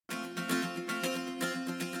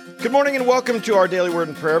Good morning and welcome to our Daily Word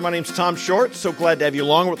and Prayer. My name's Tom Short. So glad to have you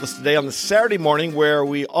along with us today on this Saturday morning, where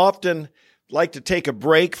we often like to take a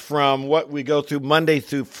break from what we go through Monday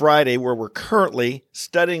through Friday, where we're currently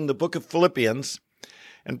studying the book of Philippians.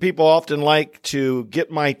 And people often like to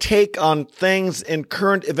get my take on things in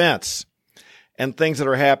current events and things that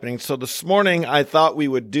are happening. So this morning I thought we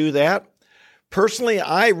would do that. Personally,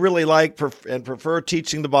 I really like and prefer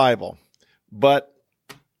teaching the Bible, but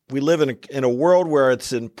we live in a world where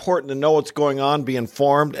it's important to know what's going on, be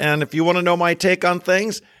informed. And if you want to know my take on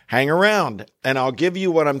things, hang around and I'll give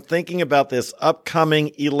you what I'm thinking about this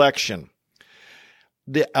upcoming election.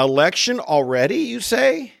 The election already, you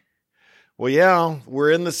say? Well, yeah,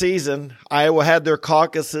 we're in the season. Iowa had their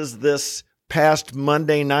caucuses this past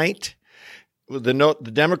Monday night. The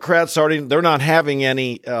Democrats they're not having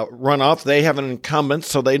any runoff. They have an incumbent,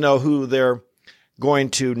 so they know who they're going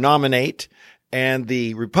to nominate. And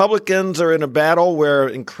the Republicans are in a battle where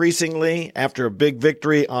increasingly, after a big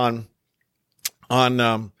victory on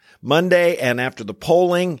Monday and after the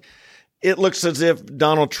polling, it looks as if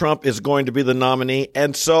Donald Trump is going to be the nominee.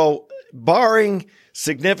 And so, barring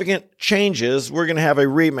significant changes, we're going to have a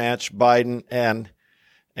rematch, Biden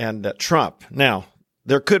and Trump. Now,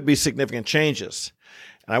 there could be significant changes.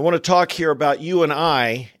 And I want to talk here about you and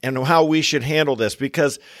I and how we should handle this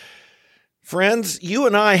because, friends, you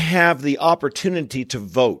and I have the opportunity to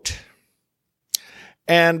vote.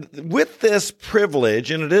 And with this privilege,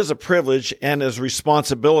 and it is a privilege and is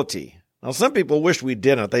responsibility. Now, some people wish we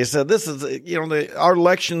didn't. They said this is, our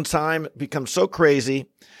election time becomes so crazy.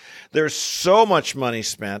 There's so much money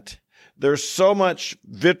spent. There's so much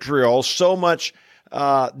vitriol, so much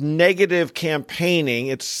negative campaigning.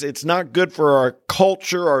 It's not good for our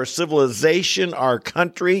culture, our civilization, our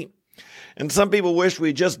country. And some people wish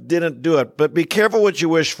we just didn't do it. But be careful what you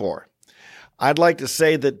wish for. I'd like to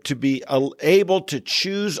say that to be able to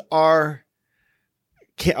choose our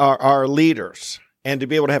leaders and to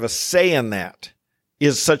be able to have a say in that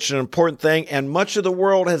is such an important thing. And much of the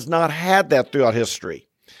world has not had that throughout history.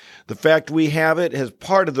 The fact we have it is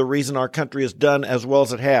part of the reason our country has done as well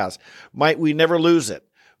as it has. Might we never lose it?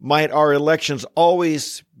 Might our elections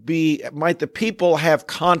might the people have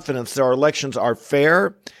confidence that our elections are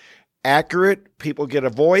fair, accurate, people get a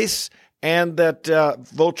voice, and that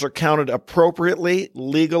votes are counted appropriately,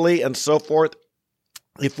 legally, and so forth.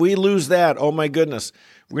 If we lose that, oh my goodness,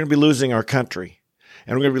 we're going to be losing our country.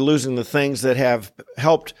 And we're going to be losing the things that have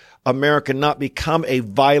helped America not become a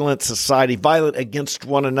violent society, violent against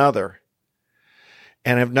one another.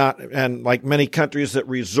 And like many countries that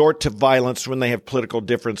resort to violence when they have political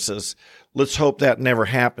differences. Let's hope that never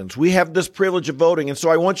happens. We have this privilege of voting, and so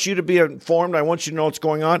I want you to be informed. I want you to know what's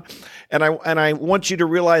going on, and I want you to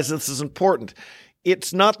realize this is important.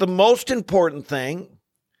 It's not the most important thing,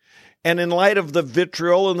 and in light of the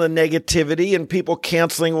vitriol and the negativity and people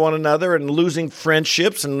canceling one another and losing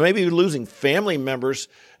friendships and maybe losing family members,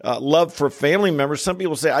 love for family members, some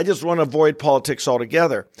people say, I just want to avoid politics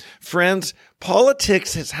altogether. Friends,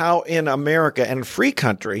 politics is how in America and a free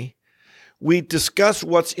country, we discuss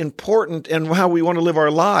what's important and how we want to live our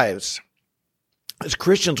lives. As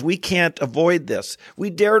Christians, we can't avoid this. We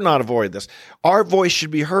dare not avoid this. Our voice should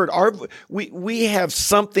be heard. We have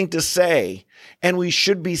something to say, and we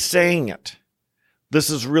should be saying it. This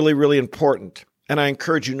is really, really important, and I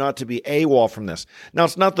encourage you not to be AWOL from this. Now,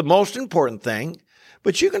 it's not the most important thing,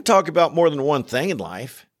 but you can talk about more than one thing in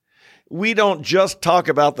life. We don't just talk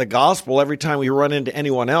about the gospel every time we run into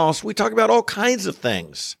anyone else. We talk about all kinds of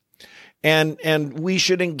things. And we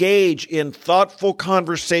should engage in thoughtful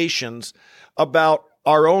conversations about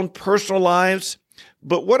our own personal lives.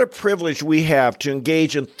 But what a privilege we have to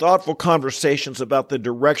engage in thoughtful conversations about the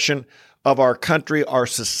direction of our country, our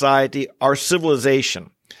society, our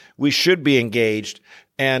civilization. We should be engaged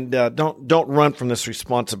and don't run from this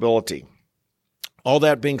responsibility. All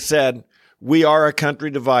that being said, we are a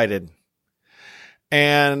country divided.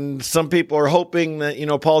 And some people are hoping that,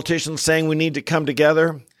 politicians saying we need to come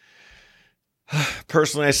together.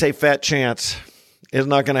 Personally, I say fat chance. It's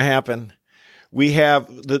not going to happen. We have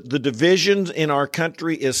the divisions in our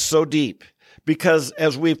country is so deep because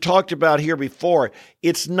as we've talked about here before,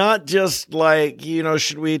 it's not just like,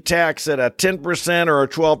 should we tax at a 10% or a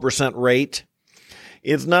 12% rate?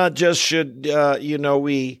 It's not just should,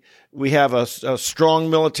 we have a strong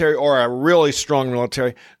military or a really strong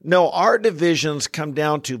military. No, our divisions come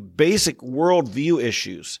down to basic worldview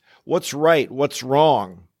issues. What's right? What's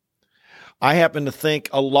wrong? I happen to think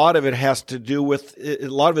a lot of it has to do with, a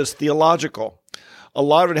lot of it's theological. A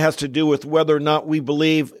lot of it has to do with whether or not we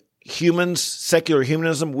believe humans, secular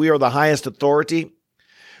humanism, we are the highest authority.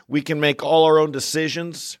 We can make all our own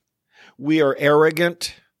decisions. We are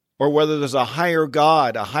arrogant, or whether there's a higher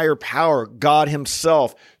God, a higher power, God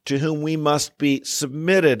himself, to whom we must be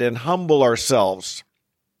submitted and humble ourselves.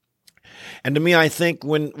 And to me, I think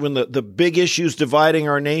when the big issues dividing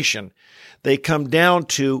our nation, they come down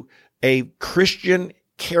to a Christian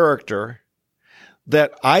character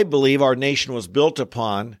that I believe our nation was built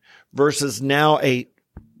upon versus now a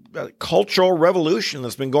cultural revolution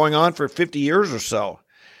that's been going on for 50 years or so.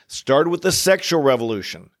 Started with the sexual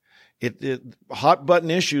revolution. Hot button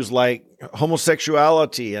issues like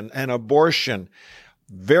homosexuality and abortion,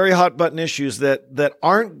 very hot button issues that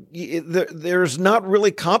aren't, there's not really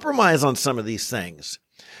compromise on some of these things.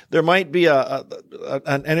 There might be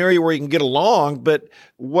an area where you can get along, but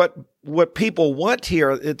what people want here,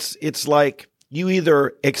 it's like you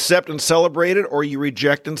either accept and celebrate it or you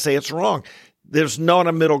reject and say it's wrong. There's not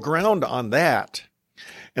a middle ground on that.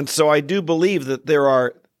 And so I do believe that there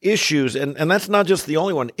are issues, and that's not just the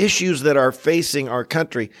only one, issues that are facing our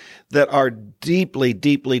country that are deeply,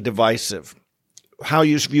 deeply divisive. How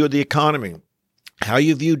you view the economy, how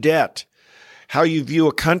you view debt, how you view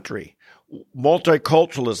a country,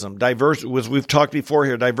 multiculturalism, diversity, as we've talked before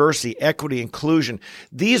here, diversity, equity, inclusion.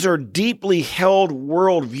 These are deeply held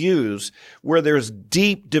worldviews where there's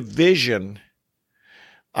deep division.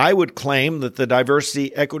 I would claim that the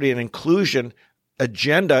diversity, equity, and inclusion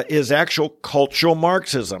agenda is actual cultural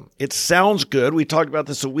Marxism. It sounds good. We talked about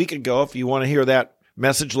this a week ago, if you want to hear that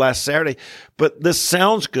message last Saturday. But this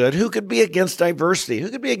sounds good. Who could be against diversity?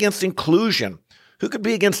 Who could be against inclusion? Who could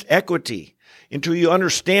be against equity? Until you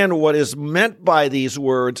understand what is meant by these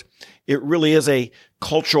words, it really is a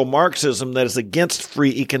cultural Marxism that is against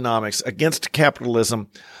free economics, against capitalism,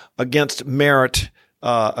 against merit,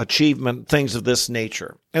 achievement, things of this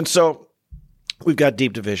nature. And so we've got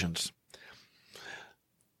deep divisions.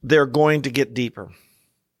 They're going to get deeper.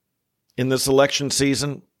 In this election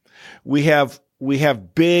season, we have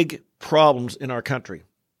big problems in our country.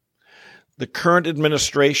 The current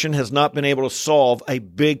administration has not been able to solve a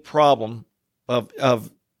big problem of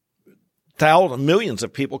thousands, millions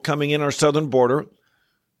of people coming in our southern border,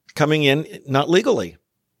 coming in not legally,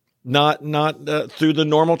 not through the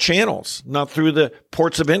normal channels, not through the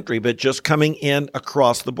ports of entry, but just coming in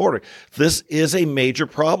across the border. This is a major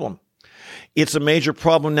problem. It's a major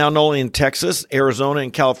problem now, not only in Texas, Arizona,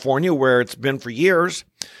 and California, where it's been for years,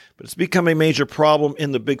 but it's become a major problem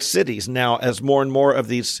in the big cities now as more and more of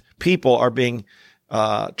these people are being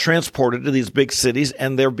transported to these big cities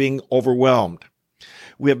and they're being overwhelmed.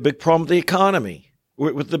 We have a big problem with the economy,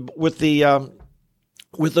 with the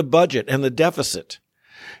budget and the deficit,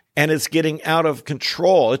 and it's getting out of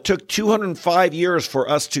control. It took 205 years for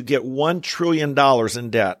us to get $1 trillion in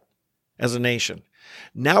debt as a nation.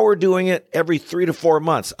 Now we're doing it every 3 to 4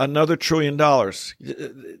 months, another $1 trillion.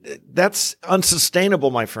 That's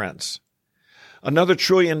unsustainable, my friends. Another $1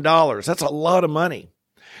 trillion. That's a lot of money.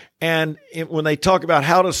 And when they talk about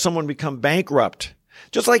how does someone become bankrupt,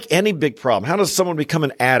 just like any big problem, how does someone become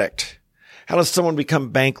an addict? How does someone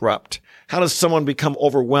become bankrupt? How does someone become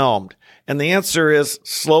overwhelmed? And the answer is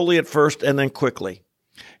slowly at first and then quickly.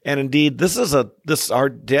 And indeed, our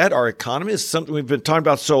debt, our economy is something we've been talking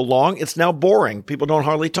about so long. It's now boring. People don't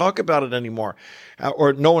hardly talk about it anymore,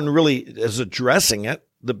 or no one really is addressing it.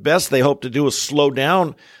 The best they hope to do is slow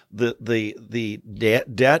down the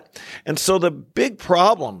debt. And so the big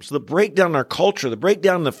problems, the breakdown in our culture, the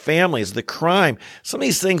breakdown in the families, the crime, some of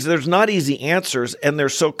these things, there's not easy answers, and they're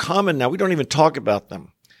so common now, we don't even talk about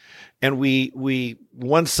them. And we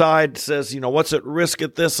one side says, what's at risk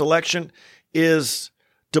at this election is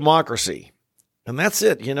democracy. And that's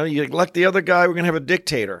it. You elect the other guy, we're going to have a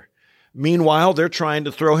dictator. Meanwhile, they're trying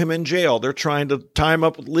to throw him in jail. They're trying to tie him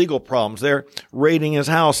up with legal problems. They're raiding his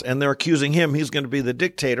house and they're accusing him he's going to be the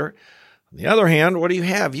dictator. On the other hand, what do you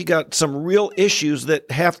have? You got some real issues that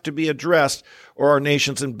have to be addressed or our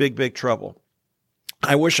nation's in big, big trouble.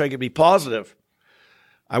 I wish I could be positive.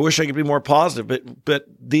 I wish I could be more positive, but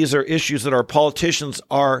these are issues that our politicians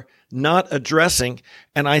are not addressing.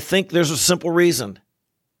 And I think there's a simple reason.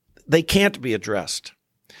 They can't be addressed.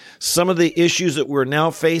 Some of the issues that we're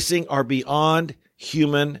now facing are beyond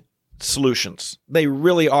human solutions. They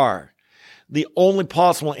really are. The only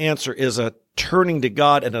possible answer is a turning to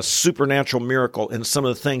God and a supernatural miracle in some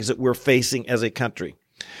of the things that we're facing as a country.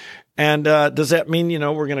 And does that mean,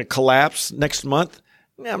 we're going to collapse next month?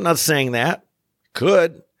 I'm not saying that.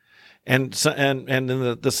 Could. And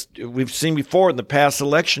in this we've seen before in the past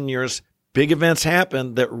election years, big events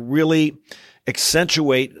happen that really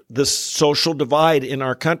accentuate this social divide in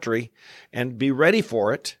our country, and be ready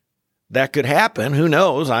for it. That could happen. Who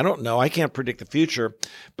knows? I don't know. I can't predict the future.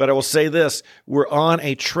 But I will say this. We're on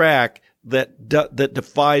a track that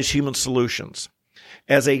defies human solutions.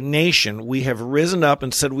 as a nation, we have risen up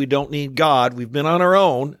and said we don't need God. We've been on our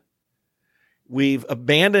own. We've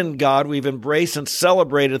abandoned God. We've embraced and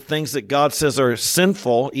celebrated things that God says are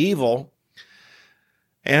sinful, evil.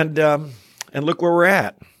 And look where we're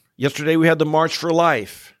at. Yesterday we had the March for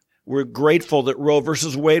Life. We're grateful that Roe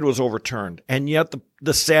versus Wade was overturned. And yet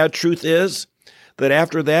the sad truth is that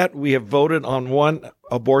after that, we have voted on one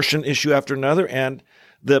abortion issue after another, and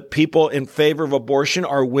the people in favor of abortion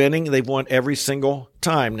are winning. They've won every single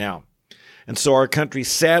time now. And so our country,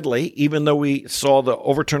 sadly, even though we saw the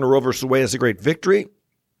overturn of Roe versus Wade as a great victory,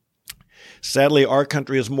 sadly, our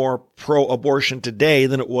country is more pro-abortion today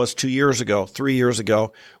than it was 2 years ago, 3 years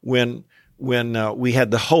ago, when we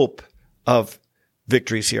had the hope of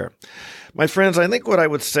victories here. My friends, I think what I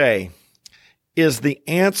would say is the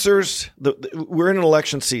answers, we're in an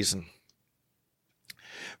election season.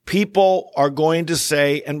 People are going to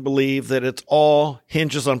say and believe that it's all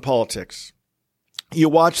hinges on politics. You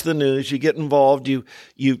watch the news, you get involved, you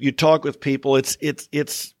talk with people. It's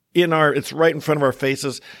right in front of our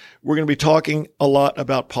faces. We're going to be talking a lot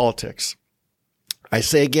about politics. I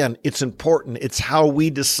say again, it's important. It's how we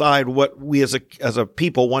decide what we as a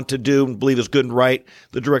people want to do and believe is good and right,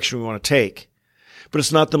 the direction we want to take. But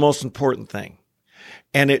it's not the most important thing.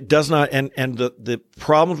 And it does not, and the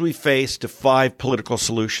problems we face defy political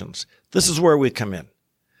solutions. This is where we come in.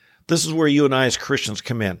 This is where you and I as Christians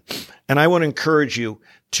come in. And I want to encourage you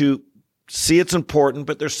to see it's important,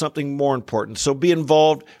 but there's something more important. So be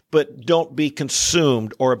involved, but don't be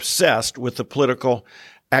consumed or obsessed with the political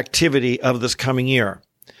activity of this coming year.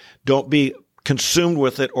 Don't be consumed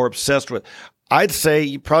with it or obsessed with it. I'd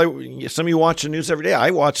say some of you watch the news every day.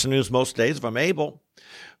 I watch the news most days if I'm able,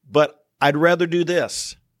 but I'd rather do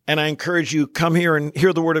this. And I encourage you, come here and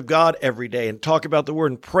hear the word of God every day and talk about the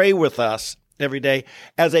word and pray with us every day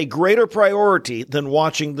as a greater priority than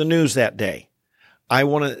watching the news that day. I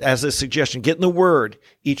want to, as a suggestion, get in the word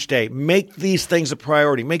each day. Make these things a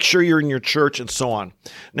priority. Make sure you're in your church and so on.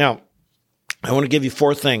 Now, I want to give you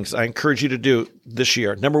 4 things I encourage you to do this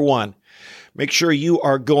year. Number 1, make sure you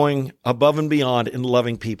are going above and beyond in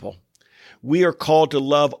loving people. We are called to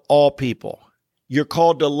love all people. You're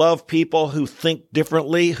called to love people who think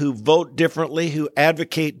differently, who vote differently, who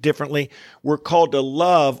advocate differently. We're called to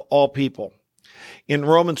love all people. In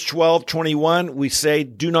Romans 12:21, we say,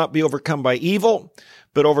 do not be overcome by evil,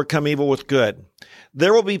 but overcome evil with good.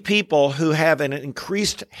 There will be people who have an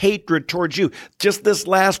increased hatred towards you. Just this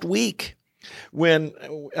last week, when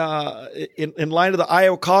in light of the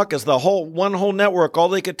Iowa caucus, one whole network, all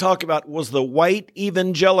they could talk about was the white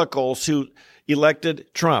evangelicals who elected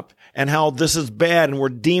Trump and how this is bad and we're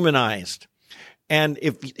demonized. And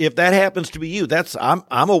if that happens to be you,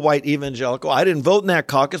 I'm a white evangelical. I didn't vote in that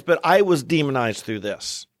caucus, but I was demonized through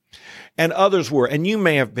this. And others were, and you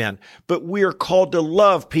may have been. But we are called to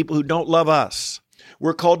love people who don't love us.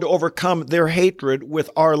 We're called to overcome their hatred with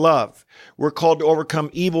our love. We're called to overcome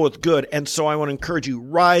evil with good. And so I want to encourage you,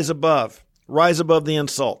 rise above the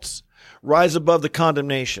insults, rise above the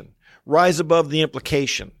condemnation, rise above the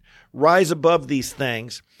implication, rise above these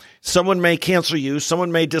things. Someone may cancel you,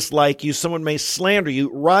 someone may dislike you, someone may slander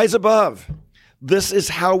you. Rise above. This is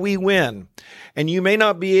how we win. And you may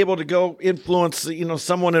not be able to go influence,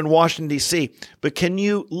 someone in Washington, D.C., but can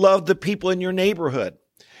you love the people in your neighborhood?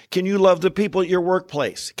 Can you love the people at your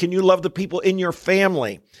workplace? Can you love the people in your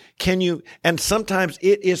family? And sometimes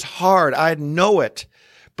it is hard. I know it.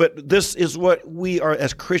 But this is what we are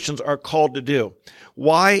as Christians are called to do.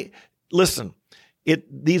 Why? Listen,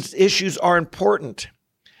 these issues are important.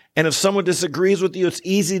 And if someone disagrees with you, it's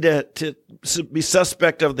easy to be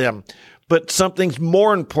suspect of them. But something's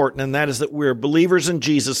more important, and that is that we're believers in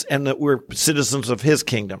Jesus and that we're citizens of his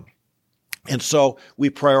kingdom. And so we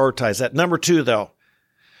prioritize that. Number 2, though.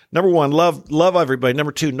 Number 1, love everybody.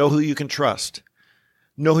 Number 2, know who you can trust.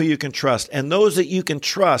 Know who you can trust. And those that you can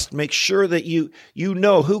trust, make sure that you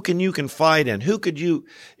know who you can confide in. Who could you,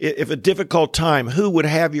 if a difficult time, who would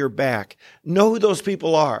have your back? Know who those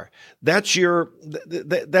people are. That's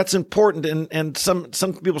important. And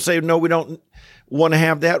some people say, no, we don't want to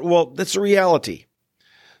have that. Well, that's a reality.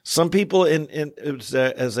 Some people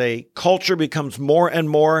as a culture becomes more and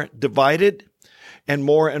more divided and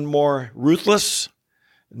more ruthless.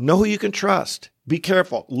 Know who you can trust. Be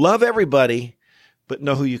careful. Love everybody, but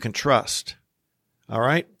know who you can trust. All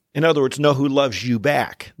right? In other words, know who loves you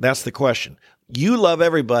back. That's the question. You love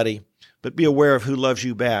everybody, but be aware of who loves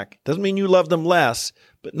you back. Doesn't mean you love them less,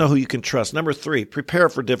 but know who you can trust. Number 3, prepare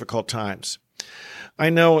for difficult times. I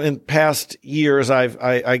know in past years,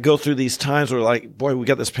 I go through these times where we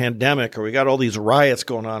got this pandemic or we got all these riots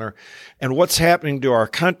going on and what's happening to our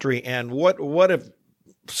country and what if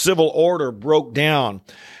civil order broke down?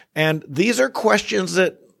 And these are questions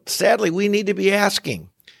that, sadly, we need to be asking.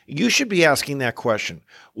 You should be asking that question.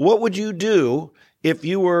 What would you do if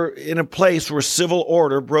you were in a place where civil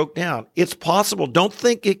order broke down? It's possible. Don't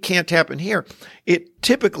think it can't happen here. It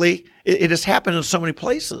has happened in so many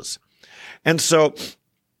places. And so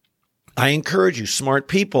I encourage you, smart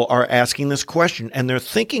people are asking this question and they're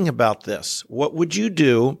thinking about this. What would you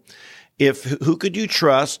do who could you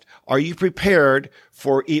trust? Are you prepared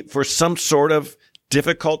for some sort of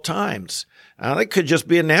difficult times? It could just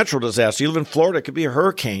be a natural disaster. You live in Florida, it could be a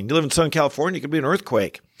hurricane. You live in Southern California, it could be an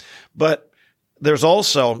earthquake. But there's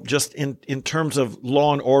also, just in terms of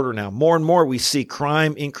law and order now, more and more we see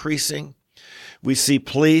crime increasing. We see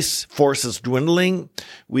police forces dwindling.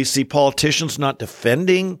 We see politicians not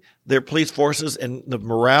defending their police forces, and the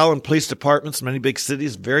morale in police departments in many big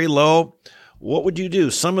cities very low. What would you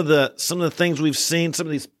do? Some of the things we've seen, some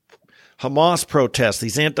of these Hamas protests,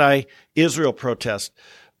 these anti-Israel protests,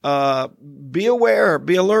 be aware,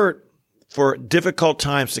 be alert for difficult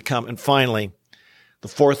times to come. And finally, the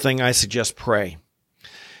fourth thing I suggest, pray.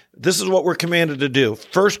 This is what we're commanded to do.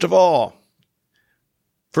 First of all,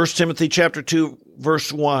 1 Timothy chapter 2,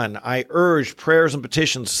 verse 1, I urge prayers and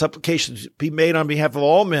petitions, supplications be made on behalf of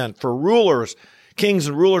all men, for rulers, kings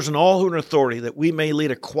and rulers, and all who are in authority, that we may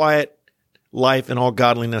lead a quiet life in all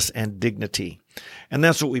godliness and dignity. And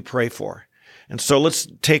that's what we pray for. And so let's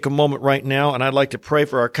take a moment right now, and I'd like to pray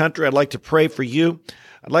for our country. I'd like to pray for you.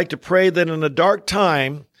 I'd like to pray that in a dark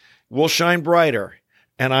time, we'll shine brighter.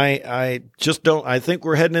 And I think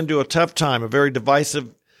we're heading into a tough time, a very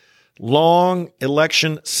divisive, long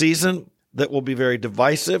election season that will be very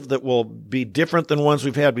divisive, that will be different than ones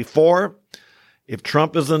we've had before. If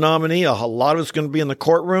Trump is the nominee, a lot of it's going to be in the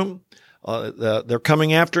courtroom. They're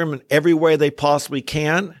coming after him in every way they possibly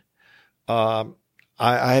can.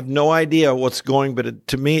 I have no idea what's going, but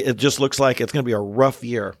to me, it just looks like it's going to be a rough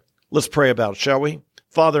year. Let's pray about it, shall we?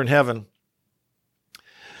 Father in heaven,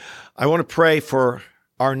 I want to pray for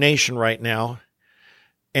our nation right now,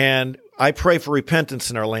 and I pray for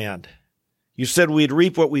repentance in our land. You said we'd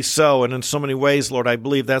reap what we sow, and in so many ways, Lord, I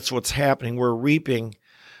believe that's what's happening. We're reaping.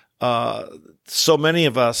 So many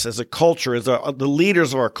of us as a culture, as the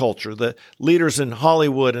leaders of our culture, the leaders in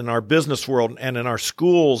Hollywood and our business world and in our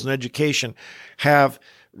schools and education have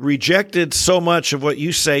rejected so much of what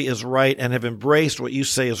you say is right and have embraced what you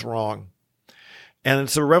say is wrong. And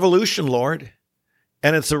it's a revolution, Lord,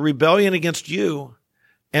 and it's a rebellion against you,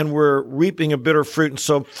 and we're reaping a bitter fruit. And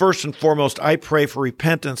so first and foremost, I pray for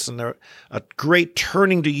repentance and a great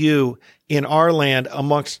turning to you in our land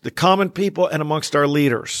amongst the common people and amongst our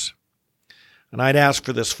leaders. And I'd ask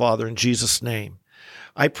for this, Father, in Jesus' name.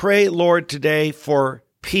 I pray, Lord, today for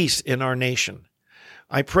peace in our nation.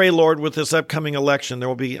 I pray, Lord, with this upcoming election, there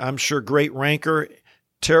will be, I'm sure, great rancor,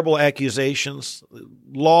 terrible accusations.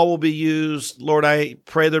 Law will be used. Lord, I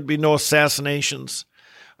pray there'd be no assassinations.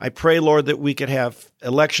 I pray, Lord, that we could have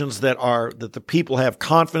elections that the people have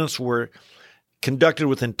confidence were conducted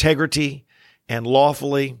with integrity and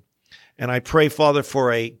lawfully. And I pray, Father,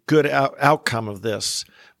 for a good outcome of this.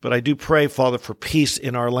 But I do pray, Father, for peace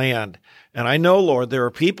in our land. And I know, Lord, there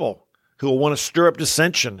are people who will want to stir up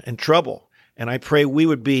dissension and trouble. And I pray we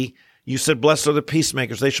would be, you said, blessed are the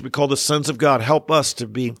peacemakers. They should be called the sons of God. Help us to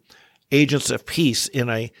be agents of peace in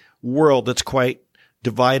a world that's quite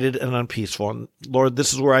divided and unpeaceful. And Lord,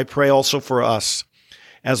 this is where I pray also for us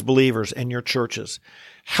as believers and your churches.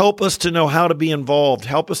 Help us to know how to be involved.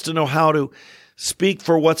 Help us to know how to speak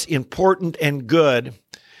for what's important and good,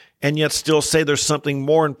 and yet still say there's something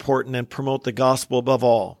more important and promote the gospel above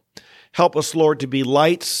all. Help us, Lord, to be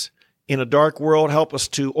lights in a dark world. Help us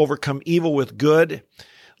to overcome evil with good.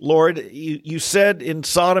 Lord, you said in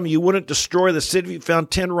Sodom you wouldn't destroy the city if you found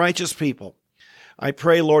 10 righteous people. I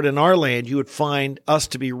pray, Lord, in our land you would find us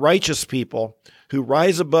to be righteous people who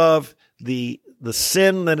rise above the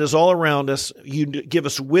sin that is all around us. You give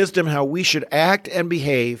us wisdom how we should act and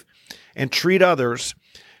behave and treat others.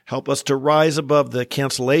 Help us to rise above the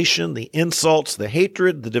cancellation, the insults, the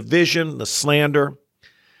hatred, the division, the slander,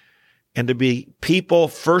 and to be people,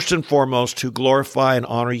 first and foremost, who glorify and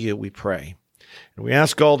honor you, we pray. And we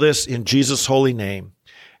ask all this in Jesus' holy name.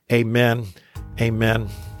 Amen, amen,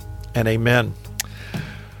 and amen.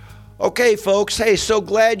 Okay, folks. Hey, so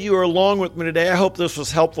glad you are along with me today. I hope this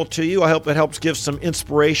was helpful to you. I hope it helps give some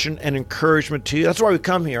inspiration and encouragement to you. That's why we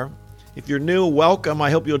come here. If you're new, welcome. I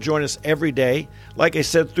hope you'll join us every day. Like I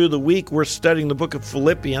said, through the week, we're studying the book of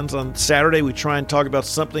Philippians. On Saturday, we try and talk about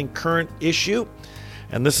something current issue,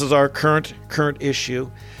 and this is our current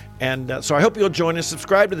issue. And so I hope you'll join us.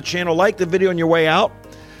 Subscribe to the channel. Like the video on your way out.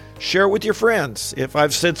 Share it with your friends. If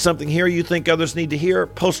I've said something here you think others need to hear,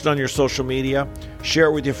 post it on your social media. Share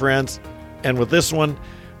it with your friends. And with this one,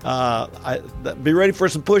 be ready for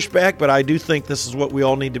some pushback, but I do think this is what we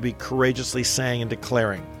all need to be courageously saying and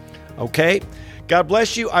declaring. Okay? God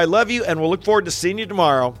bless you. I love you, and we'll look forward to seeing you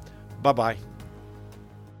tomorrow. Bye-bye.